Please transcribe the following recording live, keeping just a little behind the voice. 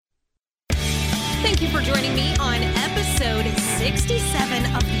Thank you for joining me on episode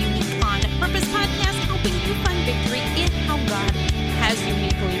 67 of the Unique on Purpose podcast, helping you find victory in how God has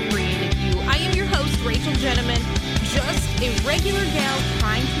uniquely created you. I am your host, Rachel Gentleman, just a regular gal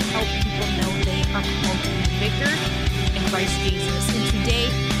trying to help people know they are called to be victors in Christ Jesus. And today,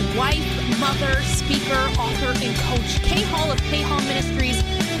 wife, mother, speaker, author, and coach Kay Hall of Kay Hall Ministries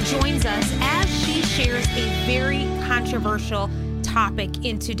joins us as she shares a very controversial topic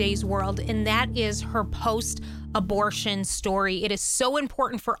in today's world, and that is her post-abortion story. It is so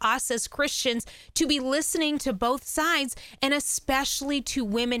important for us as Christians to be listening to both sides, and especially to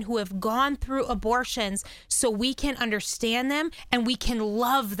women who have gone through abortions, so we can understand them and we can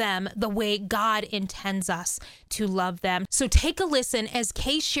love them the way God intends us to love them. So take a listen as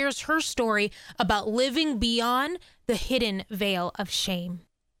Kay shares her story about living beyond the hidden veil of shame.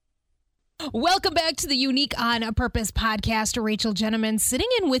 Welcome back to the Unique on Purpose podcast. Rachel Gentleman sitting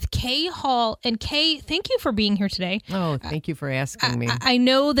in with Kay Hall. And Kay, thank you for being here today. Oh, thank you for asking me. I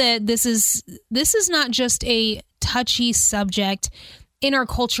know that this is not just a touchy subject in our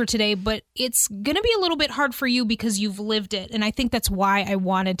culture today, but it's going to be a little bit hard for you because you've lived it. And I think that's why I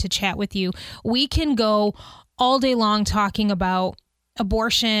wanted to chat with you. We can go all day long talking about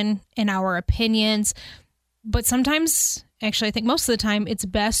abortion and our opinions, but sometimes, actually, I think most of the time, it's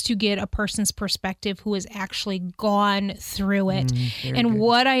best to get a person's perspective who has actually gone through it. And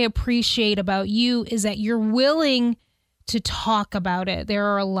what I appreciate about you is that you're willing to talk about it. There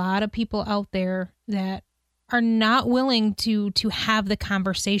are a lot of people out there that are not willing to have the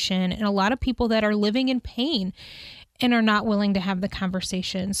conversation, and a lot of people that are living in pain and are not willing to have the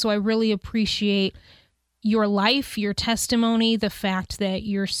conversation. So I really appreciate your life, your testimony, the fact that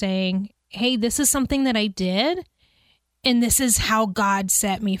you're saying, hey, this is something that I did, and this is how God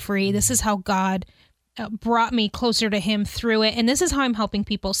set me free. This is how God brought me closer to him through it. And this is how I'm helping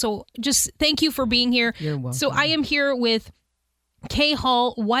people. So just thank you for being here. You're welcome. So I am here with Kay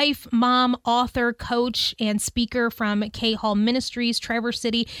Hall, wife, mom, author, coach, and speaker from Kay Hall Ministries, Traverse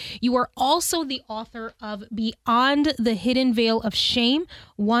City. You are also the author of Beyond the Hidden Veil of Shame,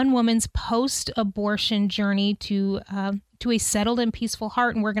 One Woman's Post-Abortion Journey to a Settled and Peaceful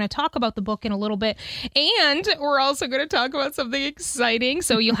Heart. And we're going to talk about the book in a little bit. And we're also going to talk about something exciting.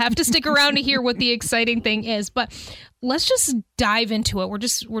 So you'll have to stick around to hear what the exciting thing is. But let's just dive into it. We're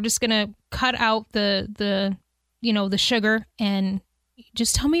just going to cut out the sugar and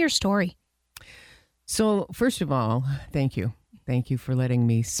just tell me your story. So first of all, thank you. Thank you for letting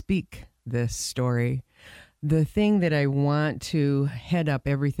me speak this story. The thing that I want to head up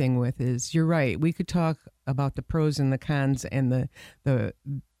everything with is, you're right. We could talk about the pros and the cons and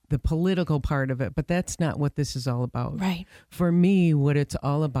the political part of it, but that's not what this is all about. Right. For me, what it's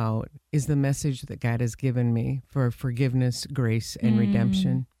all about is the message that God has given me for forgiveness, grace, and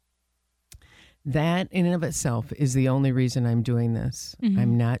redemption. That in and of itself is the only reason I'm doing this.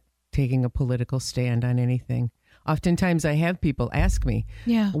 I'm not taking a political stand on anything. Oftentimes I have people ask me,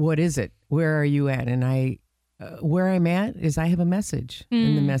 what is it? Where are you at? And where I'm at is I have a message,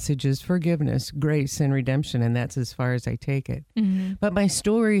 and the message is forgiveness, grace, and redemption, and that's as far as I take it. But my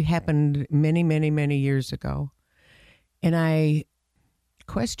story happened many, many, many years ago, and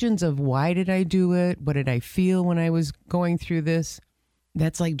questions of why did I do it? What did I feel when I was going through this?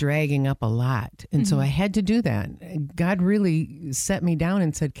 That's like dragging up a lot. And so I had to do that. God really set me down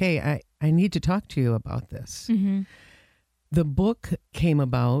and said, Kay, I need to talk to you about this. The book came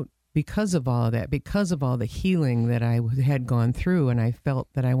about because of all of that, because of all the healing that I had gone through, and I felt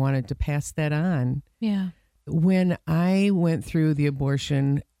that I wanted to pass that on. Yeah. When I went through the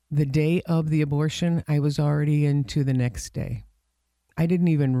abortion, the day of the abortion, I was already into the next day. I didn't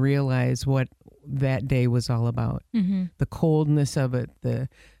even realize what that day was all about. The coldness of it, the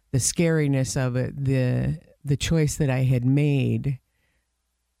scariness of it, the choice that I had made.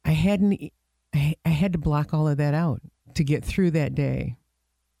 I had to block all of that out to get through that day.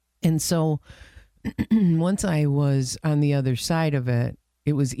 And so once I was on the other side of it,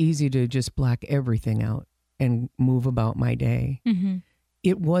 it was easy to just block everything out and move about my day.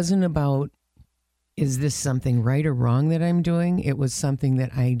 It wasn't about, is this something right or wrong that I'm doing? It was something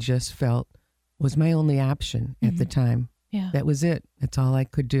that I just felt was my only option at the time. That was it. That's all I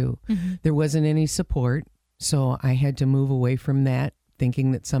could do. There wasn't any support, so I had to move away from that,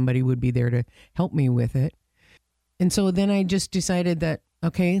 thinking that somebody would be there to help me with it. And so then I just decided that,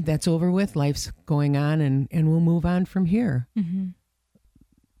 okay, that's over with. Life's going on, and we'll move on from here.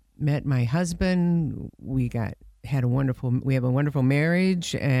 Met my husband. We have a wonderful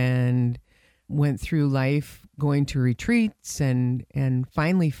marriage, and went through life going to retreats and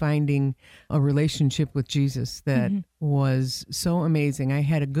finally finding a relationship with Jesus that was so amazing. I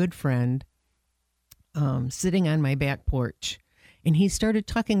had a good friend sitting on my back porch, and he started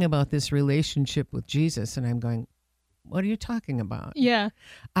talking about this relationship with Jesus, and I'm going, what are you talking about? Yeah.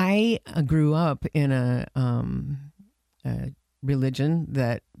 I grew up in a religion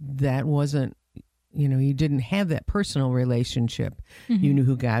that wasn't, you didn't have that personal relationship. Mm-hmm. You knew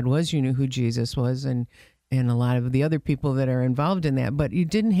who God was, you knew who Jesus was, and a lot of the other people that are involved in that, but you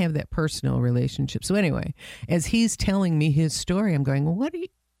didn't have that personal relationship. So anyway, as he's telling me his story, I'm going,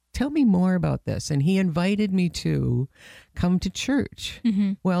 tell me more about this. And he invited me to come to church.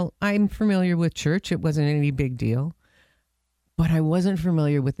 Mm-hmm. Well, I'm familiar with church. It wasn't any big deal. But I wasn't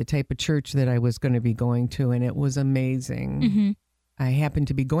familiar with the type of church that I was going to be going to, and it was amazing. Mm-hmm. I happen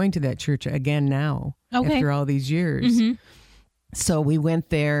to be going to that church again now, after all these years. Mm-hmm. So we went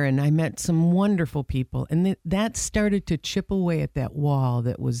there, and I met some wonderful people, and that started to chip away at that wall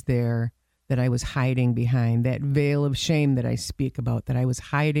that was there, that I was hiding behind, that veil of shame that I speak about, that I was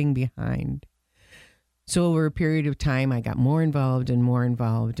hiding behind. So over a period of time, I got more involved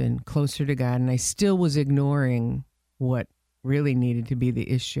and closer to God, and I still was ignoring what really needed to be the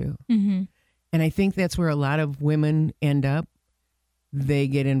issue. Mm-hmm. And I think that's where a lot of women end up. They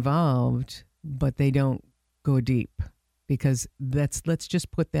get involved, but they don't go deep, because let's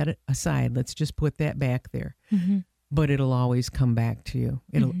just put that aside. Let's just put that back there. Mm-hmm. But it'll always come back to you.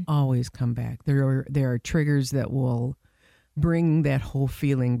 It'll always come back. There are triggers that will bring that whole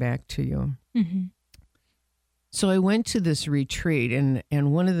feeling back to you. Mm-hmm. So I went to this retreat,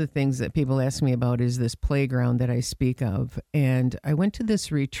 and one of the things that people ask me about is this playground that I speak of. And I went to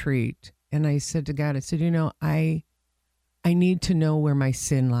this retreat, and I said to God, I said, I need to know where my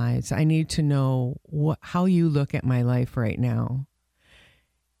sin lies. I need to know how you look at my life right now.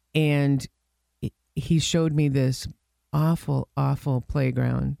 And he showed me this awful, awful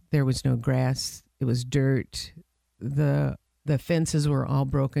playground. There was no grass. It was dirt. The fences were all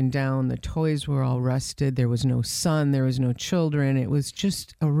broken down. The toys were all rusted. There was no sun. There was no children. It was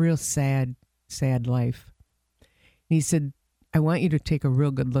just a real sad, sad life. And he said, I want you to take a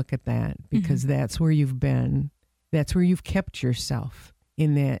real good look at that, because that's where you've been. That's where you've kept yourself,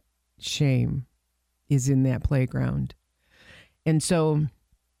 in that shame, is in that playground. And so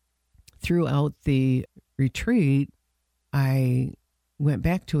throughout the retreat, I went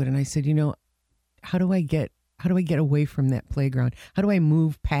back to it, and I said, how do I get away from that playground? How do I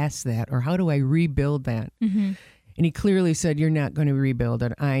move past that? Or how do I rebuild that? Mm-hmm. And he clearly said, you're not going to rebuild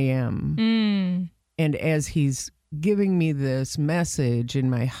it. I am. Mm. And as he's giving me this message in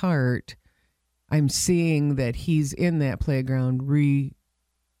my heart, I'm seeing that he's in that playground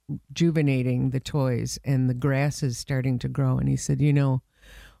rejuvenating the toys, and the grass is starting to grow. And he said,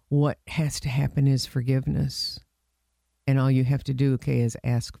 what has to happen is forgiveness. And all you have to do, is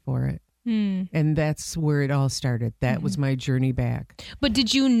ask for it. Mm. And that's where it all started. That was my journey back. But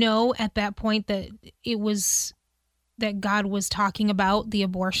did you know at that point that that God was talking about the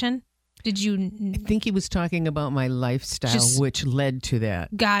abortion? Did you? I think he was talking about my lifestyle, which led to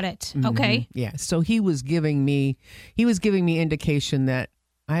that. Got it. Okay. Yeah. So he was giving me indication that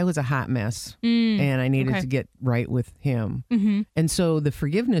I was a hot mess, and I needed to get right with him. Mm-hmm. And so the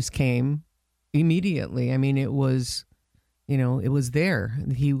forgiveness came immediately. I mean, it was, it was there.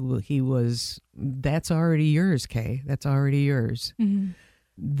 He was, that's already yours, Kay. That's already yours. Mm-hmm.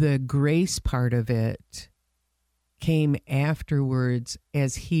 The grace part of it came afterwards,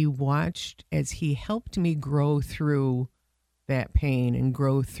 as he helped me grow through that pain and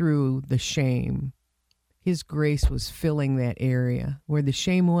grow through the shame. His grace was filling that area. Where the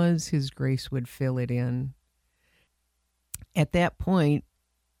shame was, his grace would fill it in. At that point,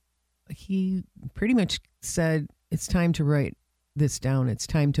 he pretty much said, it's time to write this down. It's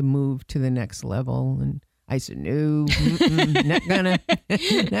time to move to the next level. And I said, no, not gonna.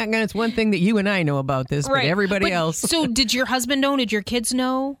 It's one thing that you and I know about this, but everybody else. So did your husband know? Did your kids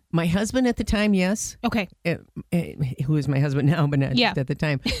know? My husband at the time, yes. Okay. Who is my husband now, but not at the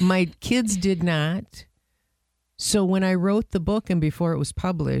time. My kids did not. So when I wrote the book and before it was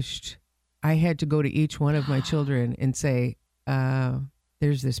published, I had to go to each one of my children and say,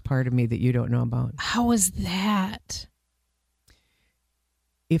 there's this part of me that you don't know about. How was that?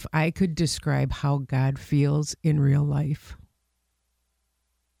 If I could describe how God feels in real life,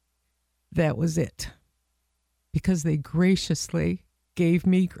 that was it. Because they graciously gave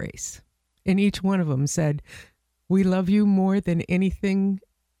me grace. And each one of them said, we love you more than anything.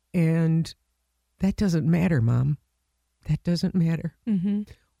 And that doesn't matter, Mom. That doesn't matter. Mm-hmm.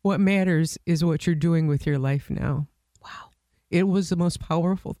 What matters is what you're doing with your life now. Wow. It was the most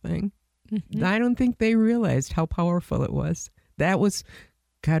powerful thing. Mm-hmm. I don't think they realized how powerful it was. That was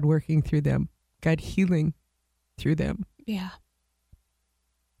God working through them, God healing through them. Yeah.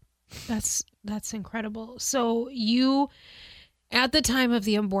 That's incredible. So you, at the time of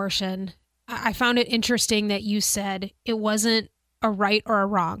the abortion, I found it interesting that you said it wasn't a right or a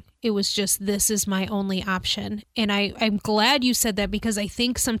wrong. It was just, this is my only option. And I'm glad you said that, because I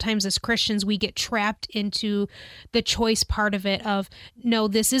think sometimes as Christians, we get trapped into the choice part of it of, no,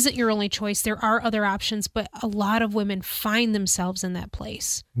 this isn't your only choice. There are other options. But a lot of women find themselves in that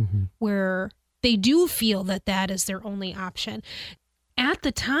place where they do feel that that is their only option. At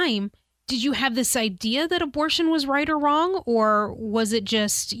the time, did you have this idea that abortion was right or wrong? Or was it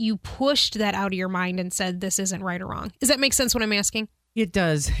just you pushed that out of your mind and said, this isn't right or wrong? Does that make sense what I'm asking? It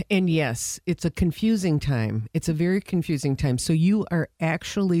does. And yes, it's a confusing time. It's a very confusing time. So you are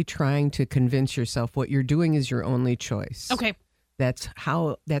actually trying to convince yourself what you're doing is your only choice. Okay. That's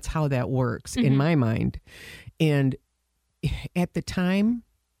how that works in my mind. And at the time,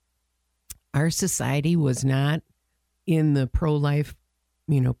 our society was not in the pro-life,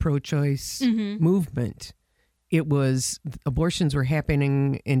 pro-choice movement. It was, abortions were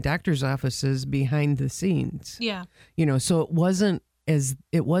happening in doctors' offices behind the scenes. Yeah. So it wasn't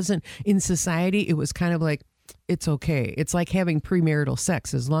in society. It was kind of like, it's okay. It's like having premarital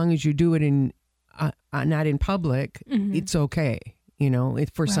sex. As long as you do it in, not in public, it's okay.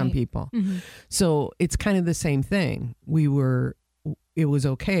 For some people. So it's kind of the same thing. It was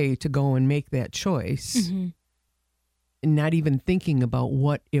okay to go and make that choice and not even thinking about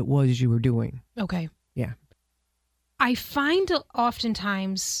what it was you were doing. Okay. Yeah. I find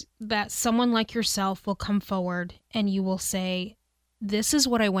oftentimes that someone like yourself will come forward and you will say, this is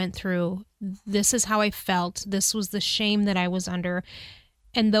what I went through. This is how I felt. This was the shame that I was under.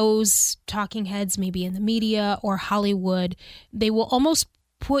 And those talking heads, maybe in the media or Hollywood, they will almost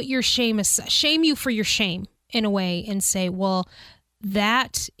put your shame you for your shame in a way and say, well,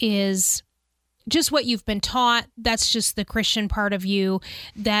 that is just what you've been taught. That's just the Christian part of you.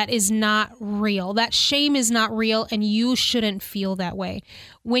 That is not real. That shame is not real, and you shouldn't feel that way.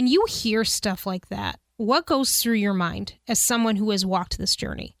 When you hear stuff like that, what goes through your mind as someone who has walked this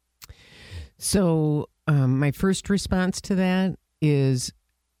journey? So my first response to that is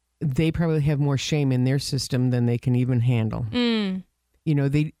they probably have more shame in their system than they can even handle.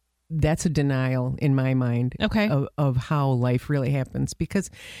 That's a denial in my mind of how life really happens. Because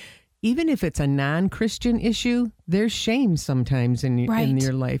even if it's a non-Christian issue, there's shame sometimes in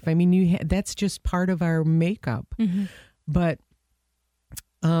your life. I mean, that's just part of our makeup. But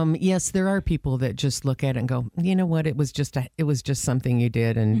yes, there are people that just look at it and go, you know what? It was just something you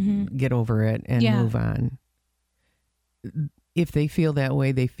did, and get over it and move on. If they feel that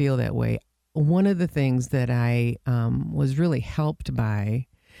way, they feel that way. One of the things that I was really helped by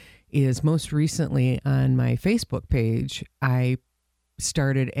is most recently on my Facebook page, I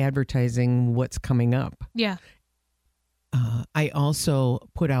started advertising what's coming up. Yeah. I also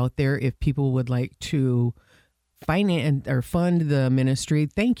put out there, if people would like to finance or fund the ministry,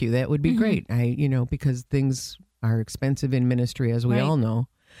 thank you. That would be great. Because things are expensive in ministry, as we all know.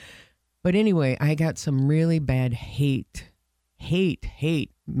 But anyway, I got some really bad hate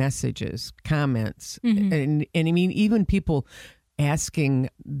messages, comments. And I mean, even people asking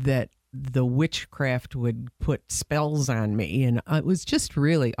that the witchcraft would put spells on me. And it was just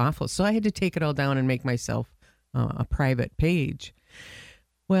really awful. So I had to take it all down and make myself a private page.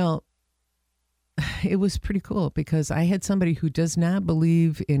 Well, it was pretty cool because I had somebody who does not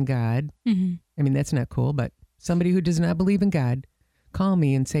believe in God. I mean, that's not cool, but somebody who does not believe in God call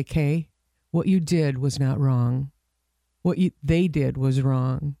me and say, Kay, what you did was not wrong. They did was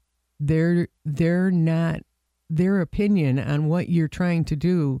wrong. They're not, their opinion on what you're trying to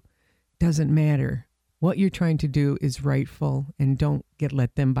do doesn't matter. What you're trying to do is rightful, and don't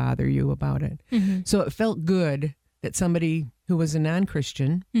let them bother you about it. So it felt good that somebody who was a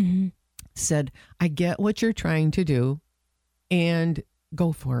non-Christian said, I get what you're trying to do, and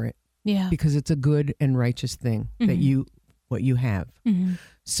go for it. Yeah. Because it's a good and righteous thing that what you have.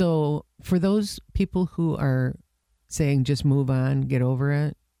 So for those people who are saying just move on, get over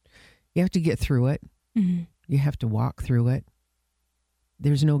it, you have to get through it. You have to walk through it.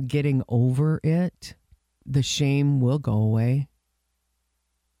 There's no getting over it. The shame will go away.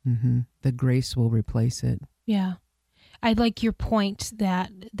 The grace will replace it. Yeah. I like your point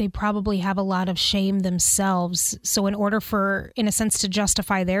that they probably have a lot of shame themselves. So in order for, in a sense, to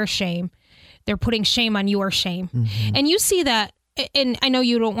justify their shame, they're putting shame on your shame. And you see that, and I know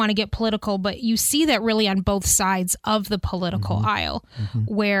you don't want to get political, but you see that really on both sides of the political aisle,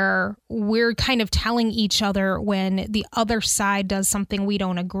 where we're kind of telling each other when the other side does something we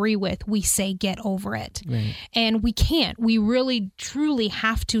don't agree with, we say, get over it. Right. And we can't. We really, truly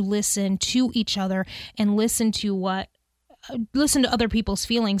have to listen to each other and listen to what listen to other people's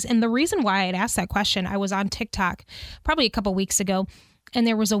feelings. And the reason why I'd asked that question, I was on TikTok probably a couple weeks ago, and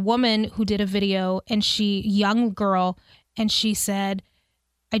there was a woman who did a video, and young girl, and she said,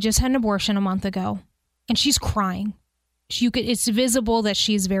 I just had an abortion a month ago, and she's crying. It's visible that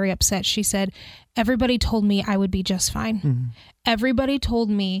she's very upset. She said, everybody told me I would be just fine. Mm-hmm. Everybody told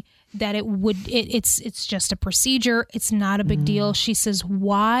me that it's just a procedure. It's not a big deal. She says,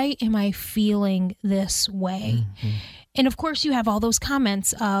 why am I feeling this way? Mm-hmm. And of course you have all those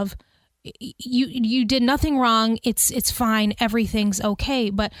comments of, you did nothing wrong. It's fine. Everything's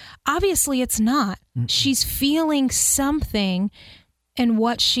okay. But obviously it's not. Mm-hmm. She's feeling something. And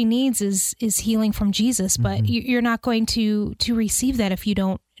what she needs is healing from Jesus, but you're not going to receive that if you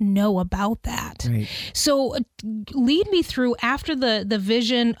don't know about that. Right. So lead me through, after the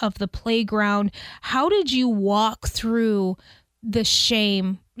vision of the playground, how did you walk through the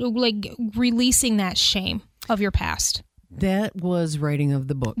shame, like releasing that shame of your past? That was writing of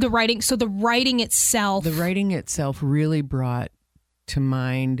the book. The writing itself. The writing itself really brought to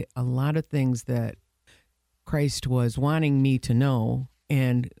mind a lot of things that Christ was wanting me to know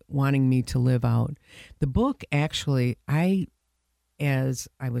and wanting me to live out. The book, actually, as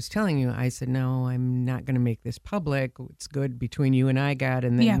I was telling you, I said, no, I'm not going to make this public. It's good between you and I, God,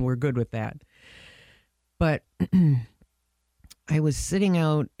 and then we're good with that. But I was sitting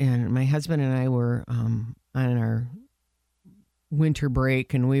out, and my husband and I were on our winter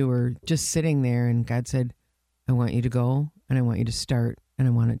break, and we were just sitting there, and God said, I want you to go, and I want you to start, and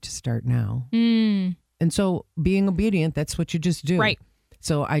I want it to start now. Mm. And so being obedient, that's what you just do. Right.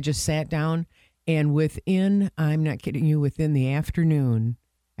 So I just sat down, and I'm not kidding you, within the afternoon,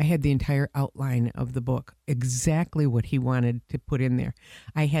 I had the entire outline of the book, exactly what he wanted to put in there.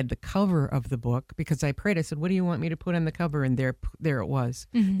 I had the cover of the book because I prayed. I said, what do you want me to put on the cover? And there it was.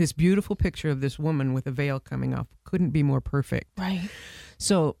 Mm-hmm. This beautiful picture of this woman with a veil coming off. Couldn't be more perfect. Right.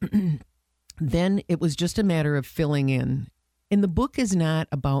 So then it was just a matter of filling in. And the book is not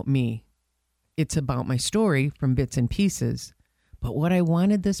about me. It's about my story from bits and pieces. But what I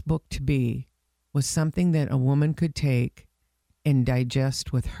wanted this book to be was something that a woman could take and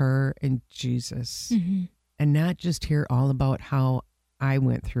digest with her and Jesus. Mm-hmm. And not just hear all about how I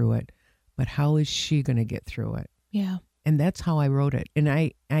went through it, but how is she going to get through it? Yeah. And that's how I wrote it. And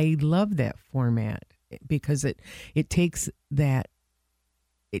I love that format because it takes it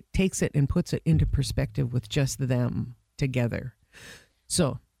and puts it into perspective with just them together.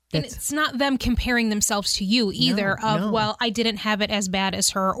 So and it's not them comparing themselves to you either well, I didn't have it as bad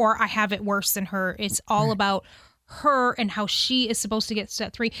as her, or I have it worse than her. It's all about her and how she is supposed to get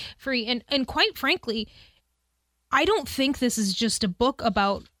set free. And quite frankly, I don't think this is just a book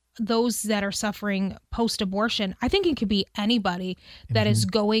about those that are suffering post-abortion. I think it could be anybody that is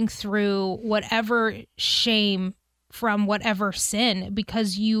going through whatever shame from whatever sin,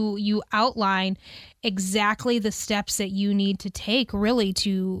 because you outline exactly the steps that you need to take really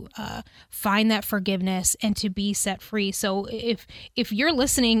to find that forgiveness and to be set free. So if you're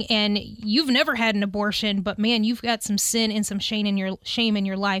listening and you've never had an abortion, but man, you've got some sin and some shame in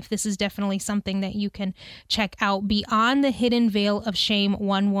your life, this is definitely something that you can check out. Beyond the Hidden Veil of Shame,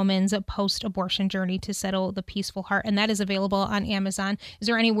 One Woman's Post-Abortion Journey to Settle the Peaceful Heart. And that is available on Amazon. Is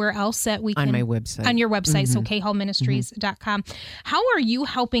there anywhere else that we can? On my website. On your website, so khallministries.com. How are you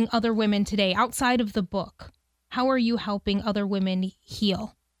helping other women today outside of the book? How are you helping other women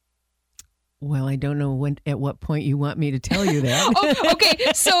heal? Well, I don't know at what point you want me to tell you that.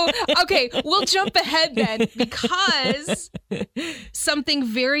 Okay, we'll jump ahead then, because something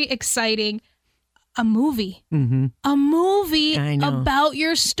very exciting, a movie about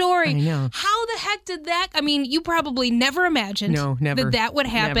your story. I know. How the heck did that? I mean, you probably never imagined that would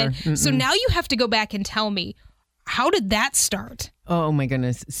happen. So now you have to go back and tell me, how did that start? Oh my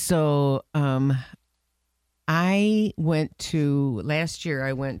goodness. So, last year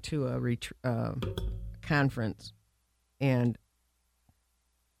I went to a conference, and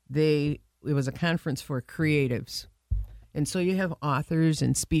it was a conference for creatives. And so you have authors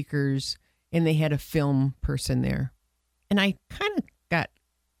and speakers, and they had a film person there. And I kind of got,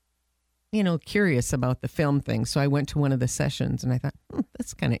 curious about the film thing. So I went to one of the sessions, and I thought,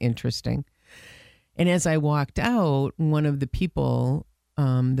 that's kind of interesting. And as I walked out, one of the people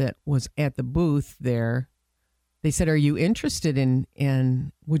that was at the booth there, they said, are you interested in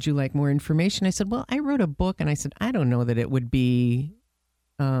would you like more information? I said, well, I wrote a book. And I said, I don't know that it would be,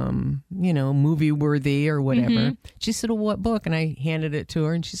 movie worthy or whatever. Mm-hmm. She said, well, what book? And I handed it to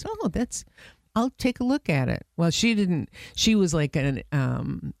her, and she said, I'll take a look at it. Well, she was like a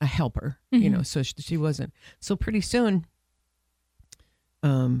helper, so she wasn't. So pretty soon,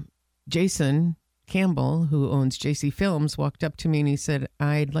 Jason Campbell, who owns JC Films, walked up to me and he said,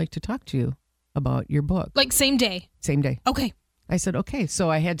 I'd like to talk to you about your book. Like same day? Same day. Okay. I said, okay. So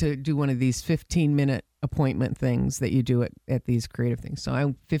I had to do one of these 15-minute appointment things that you do at these creative things. So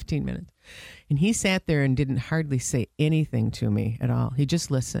I 15 minutes. And he sat there and didn't hardly say anything to me at all. He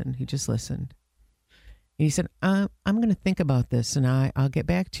just listened. And he said, I'm going to think about this and I'll get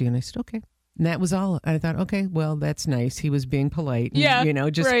back to you. And I said, okay. And that was all. I thought, okay, well, that's nice. He was being polite,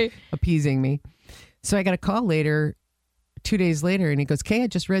 and, just appeasing me. So I got a call later, 2 days later, and he goes, Kay, I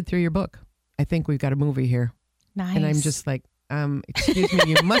just read through your book. I think we've got a movie here. Nice. And I'm just like, excuse me,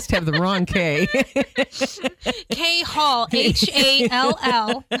 you must have the wrong Kay. Kay Hall,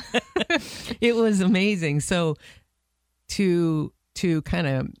 Hall. It was amazing. So to kind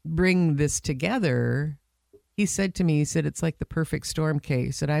of bring this together, he said to me, it's like the perfect storm, Kay.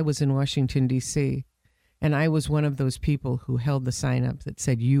 He said, I was in Washington, D.C., and I was one of those people who held the sign up that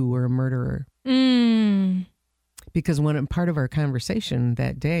said you were a murderer. Because part of our conversation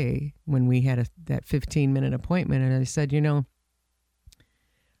that day when we had that 15-minute appointment, and I said,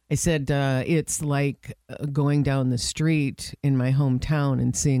 it's like going down the street in my hometown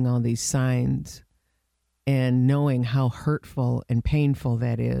and seeing all these signs and knowing how hurtful and painful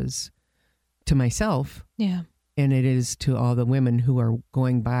that is to myself. Yeah. And it is to all the women who are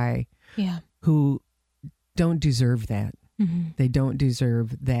going by who don't deserve that. Mm-hmm. They don't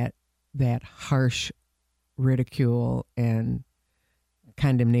deserve that harsh ridicule and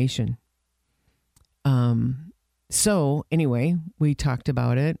condemnation. So anyway, we talked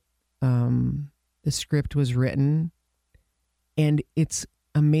about it. The script was written, and it's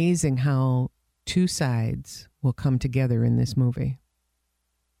amazing how two sides will come together in this movie,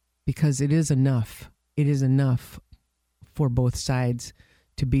 because it is enough. It is enough for both sides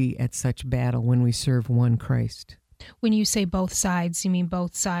to be at such battle when we serve one Christ. When you say both sides, you mean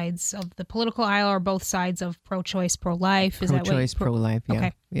both sides of the political aisle or both sides of pro-choice, pro-life? Pro-choice, pro-life, yeah.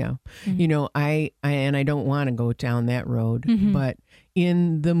 Okay. Yeah. Mm-hmm. I don't want to go down that road, but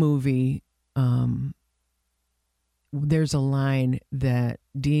in the movie, there's a line that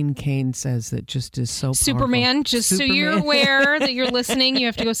Dean Cain says that just is so powerful. Superman, so you're aware that you're listening, you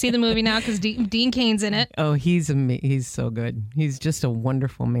have to go see the movie now because Dean Cain's in it. Oh, he's so good. He's just a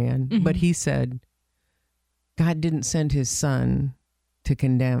wonderful man. Mm-hmm. But he said, God didn't send his son to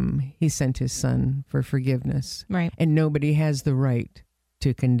condemn. He sent his son for forgiveness. Right. And nobody has the right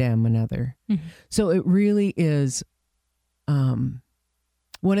to condemn another. Mm-hmm. So it really is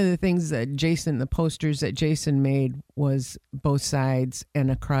one of the things that the posters that Jason made was both sides, and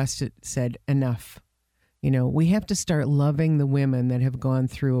across it said, enough. We have to start loving the women that have gone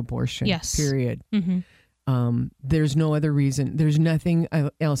through abortion. Yes. Period. Mm-hmm. There's no other reason. There's nothing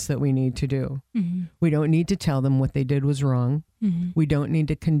else that we need to do. Mm-hmm. We don't need to tell them what they did was wrong. Mm-hmm. We don't need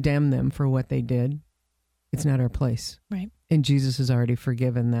to condemn them for what they did. It's not our place. Right. And Jesus has already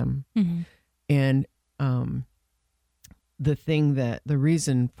forgiven them. Mm-hmm. And the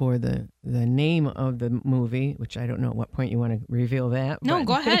reason for the name of the movie, which I don't know at what point you want to reveal that. No,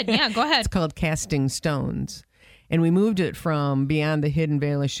 go ahead. Yeah, go ahead. It's called Casting Stones. And we moved it from Beyond the Hidden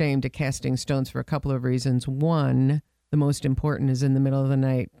Veil of Shame to Casting Stones for a couple of reasons. One, the most important, is in the middle of the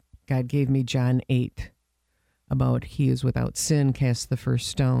night, God gave me John 8 about he is without sin, cast the first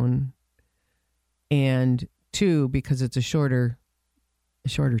stone. And two, because it's a shorter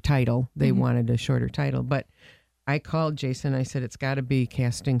title. They wanted a shorter title. But I called Jason. I said, it's got to be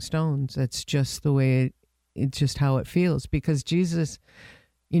Casting Stones. That's just the way it's just how it feels. Because Jesus,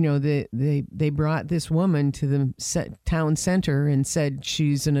 they brought this woman to the town center and said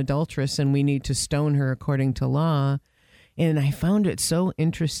she's an adulteress and we need to stone her according to law. And I found it so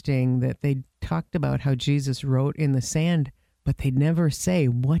interesting that they talked about how Jesus wrote in the sand, but they'd never say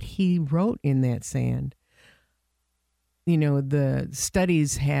what he wrote in that sand. The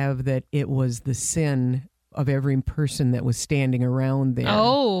studies have that it was the sin of every person that was standing around there.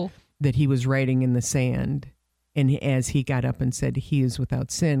 Oh. That he was writing in the sand. And as he got up and said, he is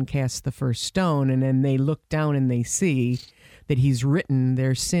without sin, cast the first stone. And then they look down and they see that he's written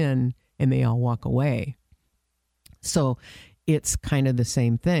their sin and they all walk away. So it's kind of the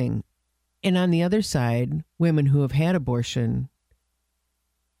same thing. And on the other side, women who have had abortion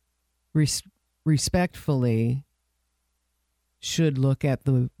respectfully should look at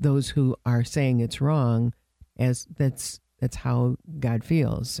those who are saying it's wrong as that's how God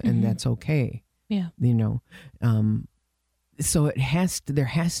feels, and that's okay. Yeah. So there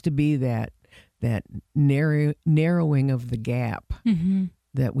has to be that narrowing of the gap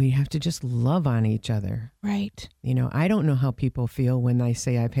that we have to just love on each other. Right. You know, I don't know how people feel when I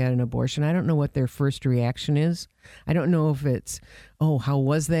say I've had an abortion. I don't know what their first reaction is. I don't know if it's, oh, how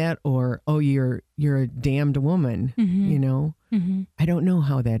was that? Or, oh, you're a damned woman, you know? I don't know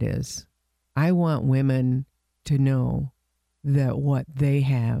how that is. I want women to know that what they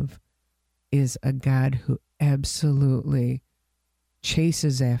have is a God who absolutely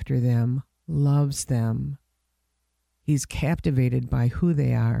chases after them, loves them. He's captivated by who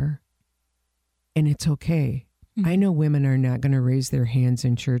they are, and it's okay. I know women are not going to raise their hands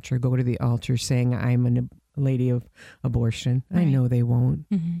in church or go to the altar saying, I'm a lady of abortion. Right. I know they won't.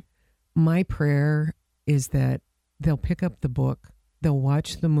 My prayer is that they'll pick up the book, they'll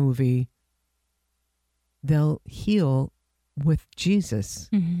watch the movie, they'll heal with Jesus,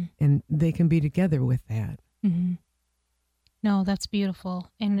 and they can be together with that. No, that's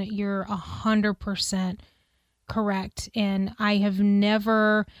beautiful. And you're 100% correct. And I have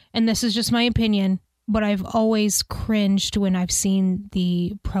never, and this is just my opinion, but I've always cringed when I've seen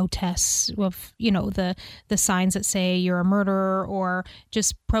the protests of, you know, the signs that say you're a murderer, or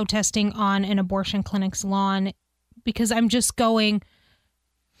just protesting on an abortion clinic's lawn, because I'm just going,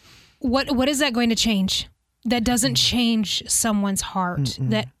 what is that going to change? That doesn't change someone's heart.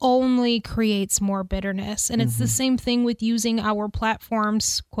 That only creates more bitterness. And it's the same thing with using our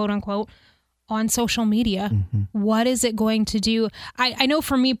platforms, quote unquote, on social media. What is it going to do? I know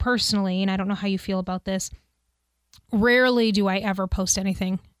for me personally, and I don't know how you feel about this, rarely do I ever post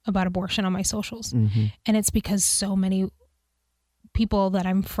anything about abortion on my socials. And it's because so many people that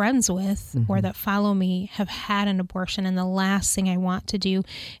I'm friends with or that follow me have had an abortion, and the last thing I want to do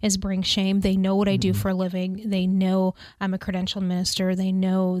is bring shame. They know what I do for a living. They know I'm a credentialed minister. They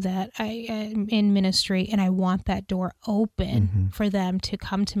know that I am in ministry, and I want that door open for them to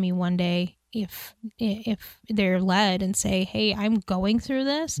come to me one day if they're led and say, hey, I'm going through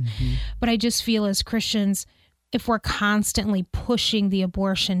this. But I just feel as Christians, if we're constantly pushing the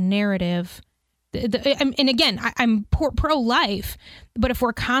abortion narrative, and again, I'm pro-life, but if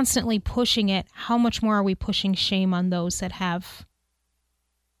we're constantly pushing it, how much more are we pushing shame on those that have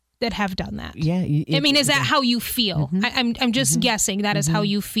done that? Yeah. I mean, is that how you feel? I'm just guessing that is how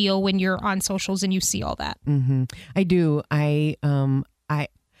you feel when you're on socials and you see all that. I do.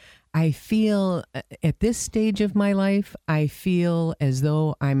 I feel at this stage of my life, I feel as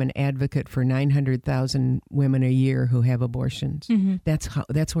though I'm an advocate for 900,000 women a year who have abortions.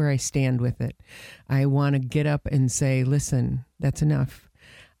 That's where I stand with it. I want to get up and say, listen, that's enough.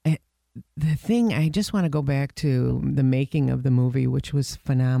 The thing, I just want to go back to the making of the movie, which was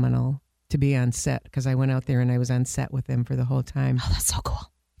phenomenal to be on set, because I went out there and I was on set with them for the whole time. Oh, that's so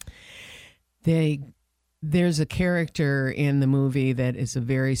cool. There's a character in the movie that is a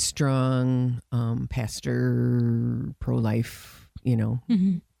very strong pastor, pro-life,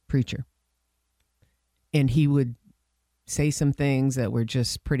 preacher. And he would say some things that were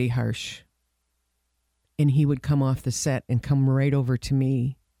just pretty harsh. And he would come off the set and come right over to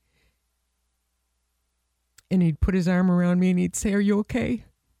me. And he'd put his arm around me and he'd say, are you okay?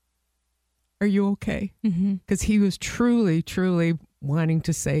 Are you okay? Because he was truly, truly wanting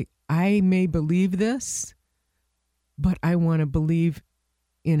to say, I may believe this, but I want to believe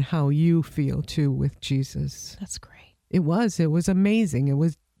in how you feel too with Jesus. That's great. It was amazing. It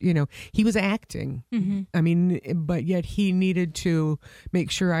was, he was acting. I mean, but yet he needed to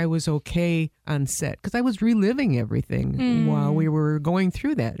make sure I was okay on set, because I was reliving everything while we were going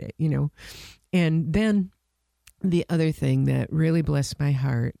through that, And then the other thing that really blessed my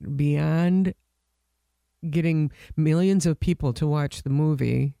heart, beyond getting millions of people to watch the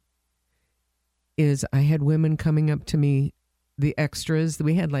movie, is I had women coming up to me, the extras.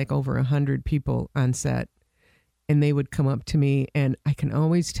 We had like over 100 people on set, and they would come up to me, and I can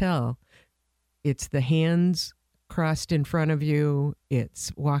always tell it's the hands crossed in front of you.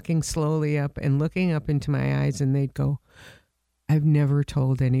 It's walking slowly up and looking up into my eyes, and they'd go, I've never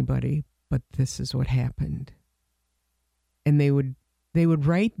told anybody, but this is what happened. And they would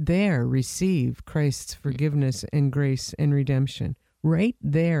right there receive Christ's forgiveness and grace and redemption. Right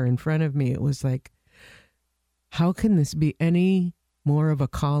there in front of me. It was like, how can this be any more of a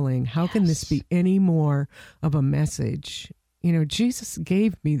calling? How can this be any more of a message? Jesus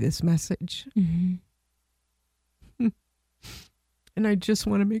gave me this message. And I just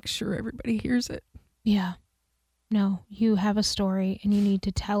want to make sure everybody hears it. Yeah. No, you have a story and you need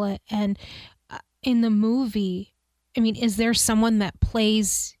to tell it. And in the movie, I mean, is there someone that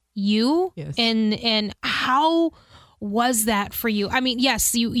plays you? Yes. And how was that for you? I mean,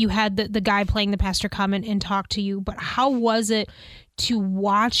 yes, you had the guy playing the pastor come and talk to you, but how was it to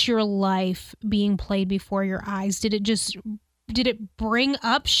watch your life being played before your eyes? Did did it bring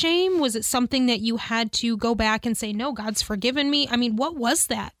up shame? Was it something that you had to go back and say, no, God's forgiven me? I mean, what was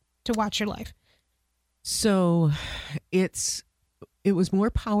that to watch your life? So it was more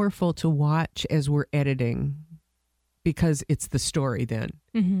powerful to watch as we're editing because it's the story then.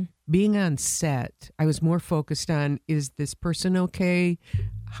 Mm-hmm. Being on set, I was more focused on, is this person okay?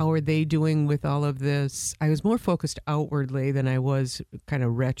 How are they doing with all of this? I was more focused outwardly than I was kind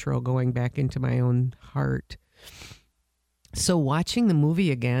of retro, going back into my own heart. So watching the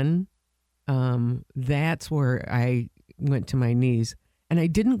movie again, that's where I went to my knees. And I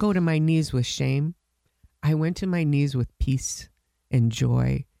didn't go to my knees with shame. I went to my knees with peace and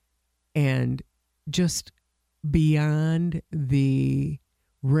joy and just beyond the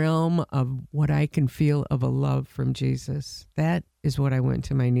realm of what I can feel of a love from Jesus. That is what I went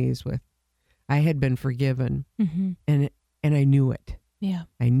to my knees with. I had been forgiven, mm-hmm. and I knew it. Yeah.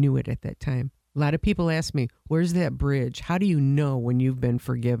 I knew it at that time. A lot of people ask me, where's that bridge? How do you know when you've been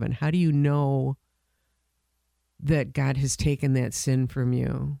forgiven? How do you know that God has taken that sin from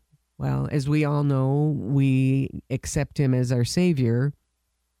you? Well, as we all know, we accept him as our Savior.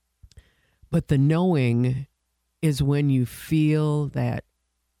 But the knowing is when you feel that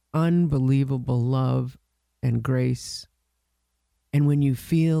unbelievable love and grace, and when you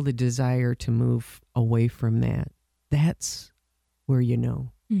feel the desire to move away from that. That's where you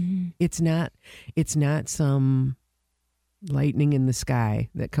know. Mm-hmm. It's not some lightning in the sky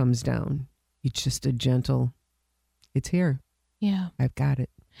that comes down. It's just a gentle, it's here. Yeah. I've got it.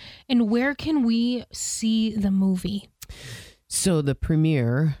 And where can we see the movie? So the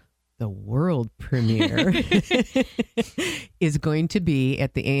premiere, the world premiere, is going to be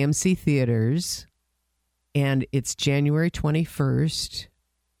at the AMC Theaters, and it's January 21st,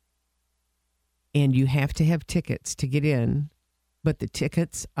 and you have to have tickets to get in, but the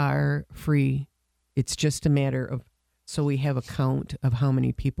tickets are free. It's just a matter of, so we have a count of how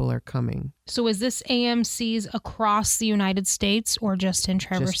many people are coming. So is this AMC's across the United States or just in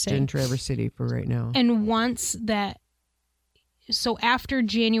Traverse City? Just in Traverse City for right now. And once that, so after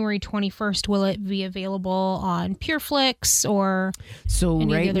January 21st, will it be available on PureFlix or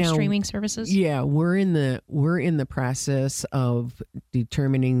any right of the other now, streaming services? Yeah, we're in the process of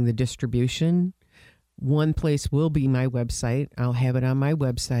determining the distribution. One place will be my website. I'll have it on my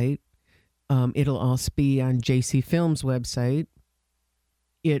website. It'll also be on JC Films' website.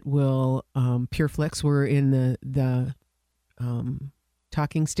 It will PureFlix. We're in the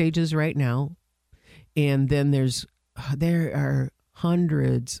talking stages right now, and then there are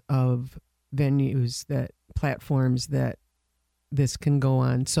hundreds of venues, platforms that this can go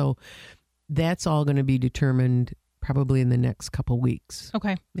on. So that's all going to be determined probably in the next couple weeks.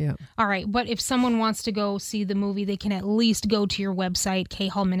 Okay. Yeah. All right. But if someone wants to go see the movie, they can at least go to your website,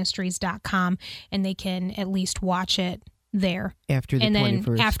 khallministries.com, and they can at least watch it there. After the 21st.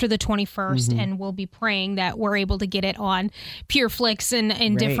 Then after the 21st, Mm-hmm. and we'll be praying that we're able to get it on PureFlix and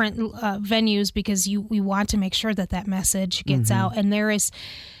Right. different venues, because we want to make sure that message gets Mm-hmm. out. And there is,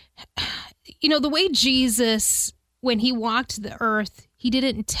 the way Jesus, when he walked the earth, he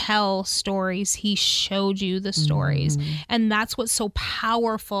didn't tell stories. He showed you the stories. Mm-hmm. And that's what's so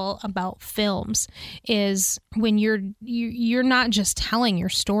powerful about films, is when you're not just telling your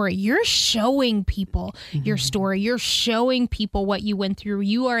story, you're showing people your story. You're showing people what you went through.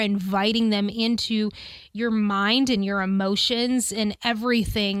 You are inviting them into your mind and your emotions and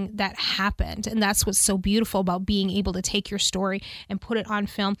everything that happened. And that's what's so beautiful about being able to take your story and put it on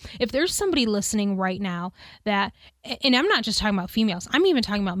film. If there's somebody listening right now that, and I'm not just talking about females, I'm even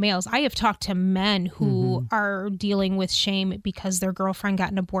talking about males. I have talked to men who are dealing with shame because their girlfriend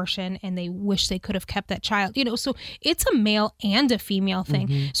got an abortion and they wish they could have kept that child. So it's a male and a female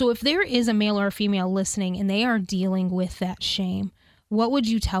thing. So if there is a male or a female listening and they are dealing with that shame, what would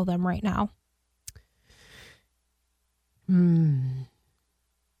you tell them right now?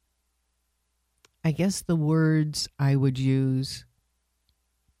 I guess the words I would use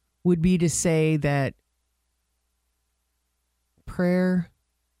would be to say that prayer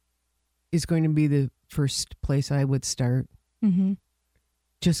is going to be the first place I would start. Mm-hmm.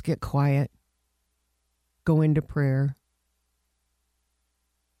 Just get quiet. Go into prayer.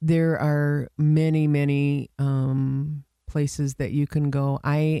 There are many, many places that you can go.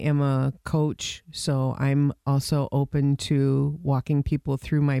 I am a coach, so I'm also open to walking people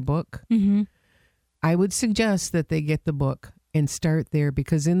through my book. Mm-hmm. I would suggest that they get the book and start there,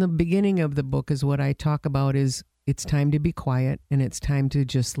 because in the beginning of the book is what I talk about is it's time to be quiet and it's time to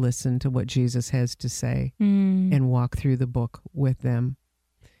just listen to what Jesus has to say and walk through the book with them.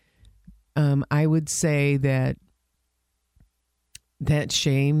 I would say that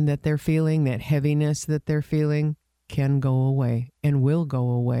shame that they're feeling, that heaviness that they're feeling, can go away and will go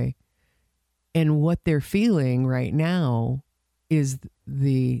away. And what they're feeling right now is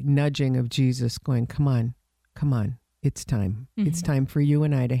the nudging of Jesus going, come on, it's time. It's time for you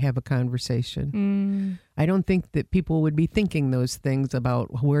and I to have a conversation. I don't think that people would be thinking those things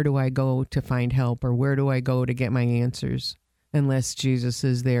about where do I go to find help or where do I go to get my answers unless Jesus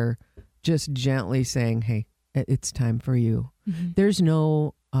is there just gently saying, hey, it's time for you. There's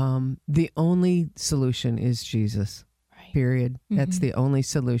no, the only solution is Jesus. Period. That's the only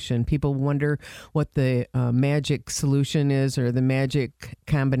solution. People wonder what the magic solution is or the magic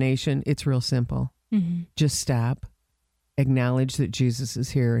combination. It's real simple. Just stop, acknowledge that Jesus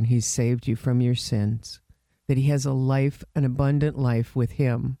is here and he's saved you from your sins, that he has a life, an abundant life with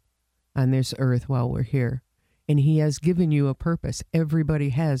him on this earth while we're here. And he has given you a purpose. Everybody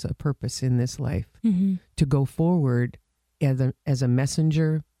has a purpose in this life to go forward as a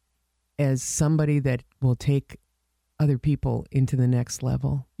messenger, as somebody that will take other people into the next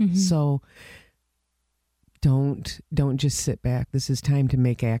level. So don't just sit back. This is time to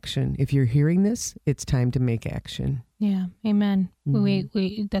make action. If you're hearing this, it's time to make action. Yeah. Amen.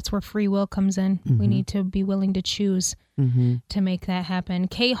 We that's where free will comes in. We need to be willing to choose to make that happen.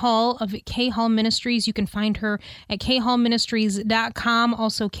 Kay Hall of Kay Hall Ministries. You can find her at kayhallministries.com.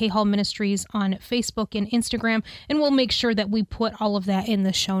 Also Kay Hall Ministries on Facebook and Instagram. And we'll make sure that we put all of that in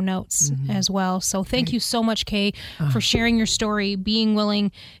the show notes as well. So thank you so much, Kay, for sharing your story, being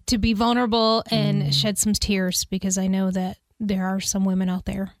willing to be vulnerable and shed some tears, because I know that there are some women out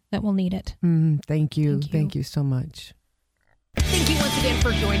there that will need it. Thank you. Thank you so much. Thank you once again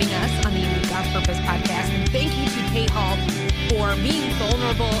for joining us on the Unique on Purpose podcast. And thank you to Kay Hall for being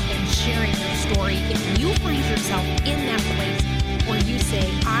vulnerable and sharing your story. If you find yourself in that place where you say,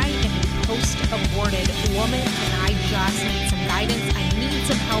 I am a post-aborted woman and I just need some guidance, I need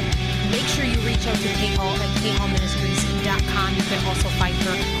some help, make sure you reach out to Kay Hall at kayhallministries.com. You can also find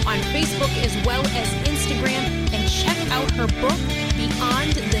her on Facebook as well as Instagram, and check out her book,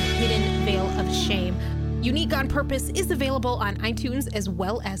 Beyond the Hidden Veil of Shame. Unique on Purpose is available on iTunes as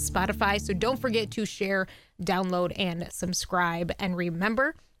well as Spotify, so don't forget to share, download, and subscribe. And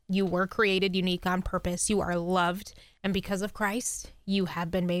remember, you were created unique on purpose. You are loved, and because of Christ, you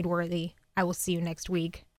have been made worthy. I will see you next week.